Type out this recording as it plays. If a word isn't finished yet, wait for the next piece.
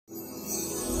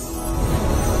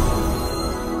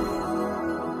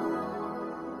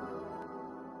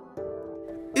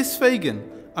Is Fagin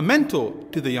a mentor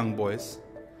to the young boys?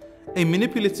 A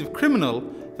manipulative criminal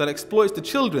that exploits the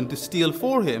children to steal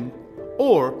for him?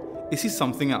 Or is he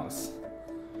something else?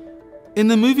 In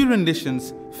the movie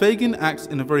renditions, Fagin acts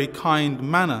in a very kind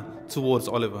manner towards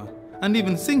Oliver and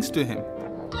even sings to him.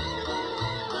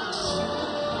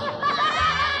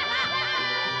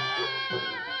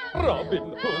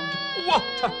 Robin Hood, what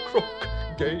a crook,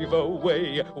 gave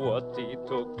away what he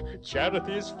took.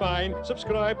 Charity's fine,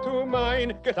 subscribe to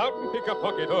mine. Get out and pick a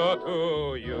pocket or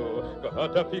two. You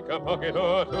gotta pick a pocket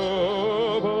or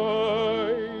two,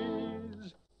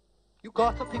 boys. You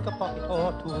gotta pick a pocket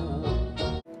or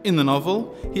two. In the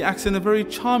novel, he acts in a very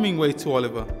charming way to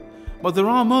Oliver, but there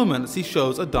are moments he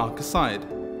shows a darker side.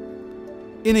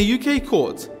 In a UK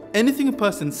court, anything a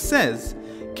person says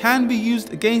can be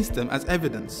used against them as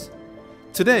evidence.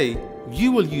 Today,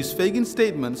 you will use Fagin's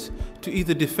statements to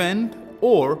either defend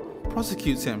or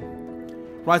prosecute him,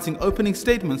 writing opening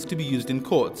statements to be used in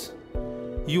court.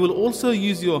 You will also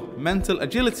use your mental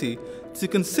agility to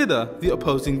consider the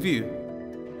opposing view.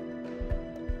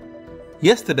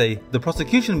 Yesterday, the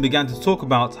prosecution began to talk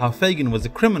about how Fagin was a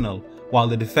criminal, while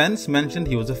the defense mentioned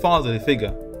he was a fatherly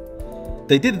figure.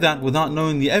 They did that without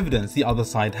knowing the evidence the other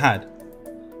side had.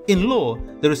 In law,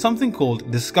 there is something called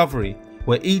discovery,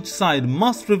 where each side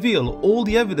must reveal all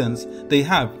the evidence they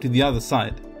have to the other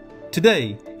side.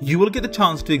 Today, you will get a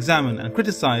chance to examine and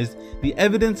criticize the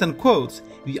evidence and quotes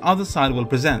the other side will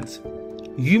present.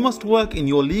 You must work in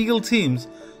your legal teams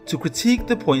to critique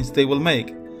the points they will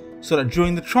make, so that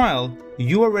during the trial,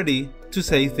 you are ready to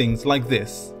say things like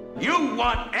this. You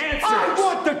want answers! I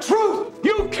want the truth!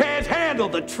 You can't handle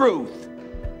the truth!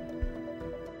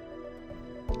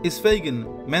 Is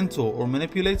Fagin mentor or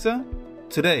manipulator?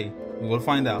 Today, we will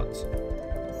find out.